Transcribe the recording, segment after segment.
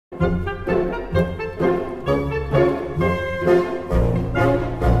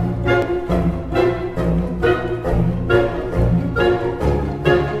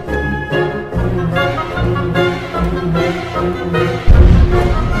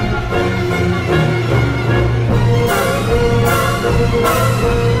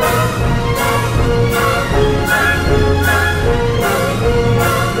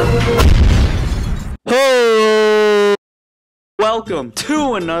Welcome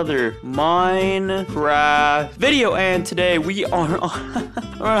to another Minecraft video, and today we are on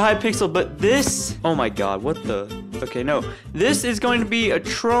hypixel, but this, oh my god, what the, okay, no, this is going to be a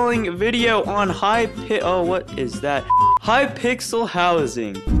trolling video on what is that? Hypixel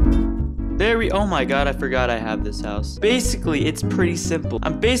housing. Oh my god, I forgot I have this house. Basically, it's pretty simple.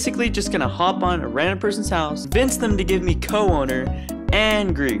 I'm basically just gonna hop on a random person's house, convince them to give me co-owner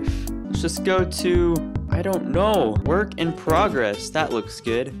and grief. Let's just go to, I don't know, work in progress. That looks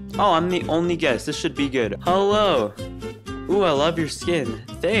good. Oh, I'm the only guest. This should be good. Hello. Ooh, I love your skin.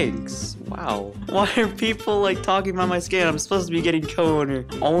 Thanks. Wow. Why are people like talking about my skin? I'm supposed to be getting co-owner.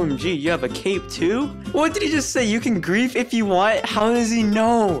 OMG, you have a cape too? What did he just say? You can grief if you want? How does he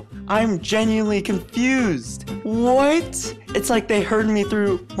know? I'm genuinely confused. What? It's like they heard me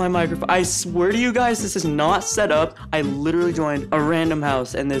through my microphone. I swear to you guys, this is not set up. I literally joined a random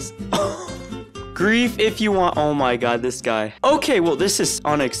house and this... Grief if you want. Oh my god, this guy. Okay, well, this is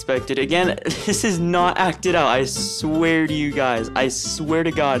unexpected. Again, this is not acted out. I swear to you guys. I swear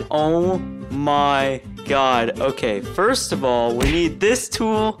to god. Oh my god. Okay, first of all, we need this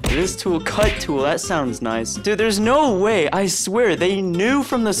tool, cut tool. That sounds nice. Dude, there's no way. I swear, they knew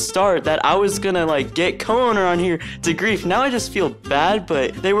from the start that I was gonna, like, get co-owner on here to grief. Now I just feel bad,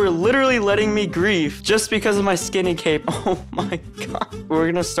 but they were literally letting me grief just because of my skin and cape. Oh my god. We're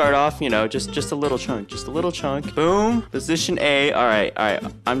gonna start off, you know, just a little chunk. Just a little chunk. Boom. Position A. All right.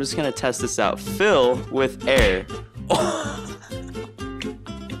 I'm just gonna test this out. Fill with air.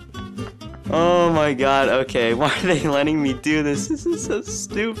 Oh my god, okay, why are they letting me do this? This is so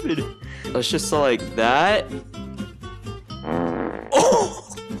stupid. Let's just select that.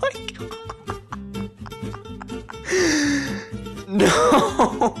 Oh my god.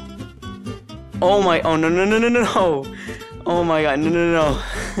 No. Oh my, oh no. Oh my god, no.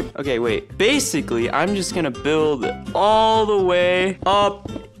 Okay, wait. Basically, I'm just gonna build all the way up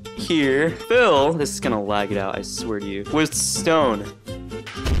here. Fill, this is gonna lag it out, I swear to you, with stone.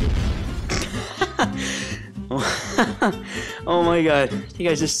 Oh my god, I think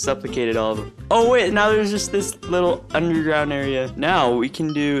I just suffocated all of them. Oh wait, now there's just this little underground area. Now we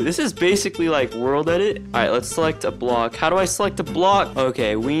can do, this is basically like world edit. All right, let's select a block. How do I select a block?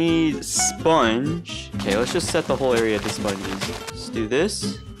 Okay, we need sponge. Okay, let's just set the whole area to sponges. Let's do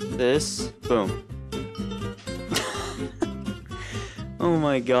this, boom. Oh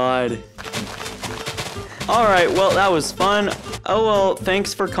my god. All right, well, that was fun. Oh well,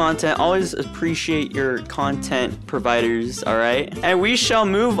 thanks for content. Always appreciate your content providers, alright? And we shall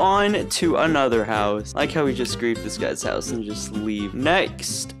move on to another house. I like how we just griefed this guy's house and just leave.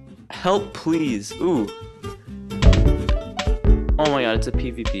 Next, help please. Ooh. Oh my god, it's a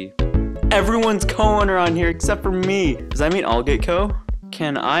PvP. Everyone's co-owner on here except for me. Does that mean I'll get co?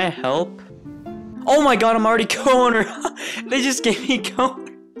 Can I help? Oh my god, I'm already co-owner. They just gave me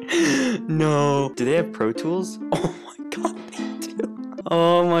co-owner. No. Do they have Pro Tools? Oh my god.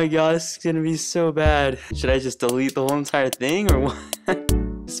 Oh my god, this is gonna be so bad. Should I just delete the whole entire thing or what?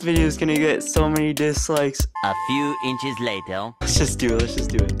 This video is gonna get so many dislikes. A few inches later. Let's just do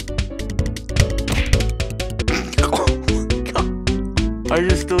it. Oh my god. I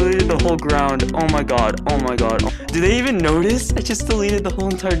just deleted the whole ground. Oh my god. Do they even notice? I just deleted the whole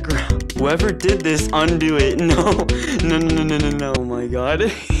entire ground. Whoever did this, undo it. No. Oh my god.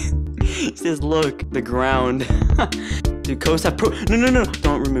 It says, look, the ground. Dude, coast have pro. No.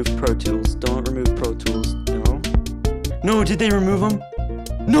 Don't remove Pro Tools. No, did they remove them?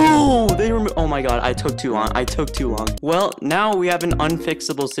 No, they removed. Oh my god, I took too long. Well, now we have an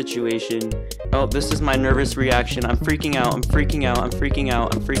unfixable situation. Oh, this is my nervous reaction. I'm freaking out.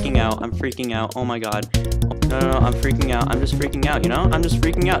 Oh my god. No, I'm freaking out. I'm just freaking out, you know?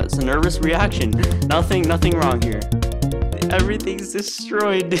 It's a nervous reaction. Nothing wrong here. Everything's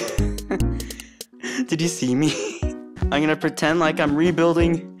destroyed. Did you see me? I'm gonna pretend like I'm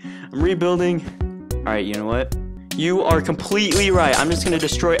rebuilding. Alright, you know what? You are completely right. I'm just gonna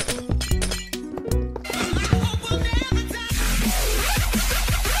destroy.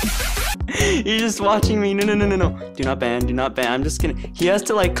 You're just watching me. No. Do not ban. I'm just gonna. He has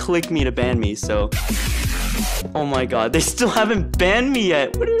to like click me to ban me, so. Oh my god, they still haven't banned me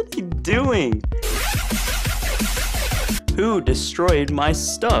yet. What are they doing? Who destroyed my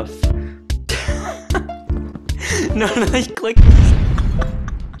stuff? No, you click.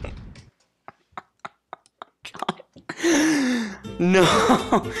 No,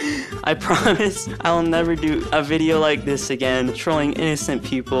 I promise I'll never do a video like this again, trolling innocent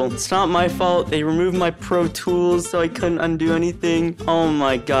people. It's not my fault. They removed my Pro Tools so I couldn't undo anything. Oh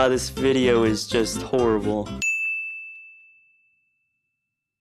my god, this video is just horrible.